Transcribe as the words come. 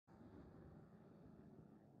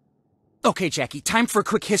Okay, Jackie, time for a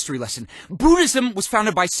quick history lesson. Buddhism was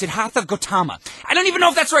founded by Siddhartha Gautama. I don't even know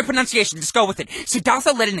if that's the right pronunciation, just go with it.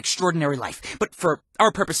 Siddhartha led an extraordinary life, but for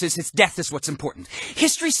our purposes, his death is what's important.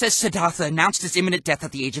 History says Siddhartha announced his imminent death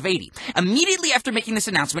at the age of 80. Immediately after making this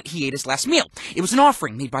announcement, he ate his last meal. It was an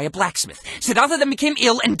offering made by a blacksmith. Siddhartha then became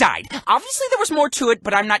ill and died. Obviously, there was more to it,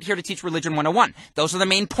 but I'm not here to teach Religion 101. Those are the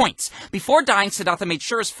main points. Before dying, Siddhartha made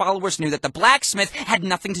sure his followers knew that the blacksmith had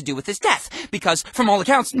nothing to do with his death, because, from all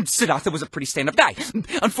accounts, Siddhartha was a pretty stand-up guy.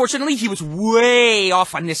 Unfortunately, he was way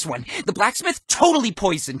off on this one. The blacksmith totally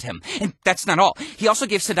poisoned him. And that's not all. He also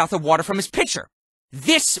gave Siddhartha water from his pitcher.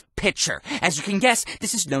 This pitcher. As you can guess,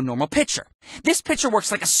 this is no normal pitcher. This pitcher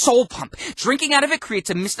works like a soul pump. Drinking out of it creates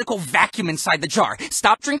a mystical vacuum inside the jar.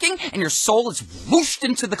 Stop drinking, and your soul is whooshed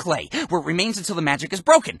into the clay, where it remains until the magic is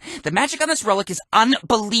broken. The magic on this relic is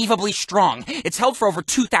unbelievably strong. It's held for over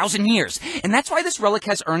 2,000 years. And that's why this relic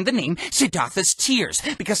has earned the name Siddhartha's Tears,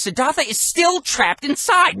 because Siddhartha is still trapped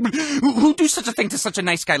inside. Who'd do such a thing to such a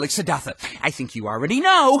nice guy like Siddhartha? I think you already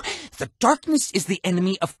know. The darkness is the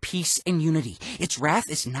enemy of peace and unity. Its wrath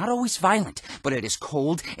is not always violent, but it is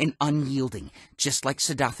cold and unyielding, just like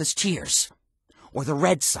Siddhartha's tears. Or the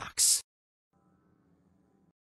Red Sox.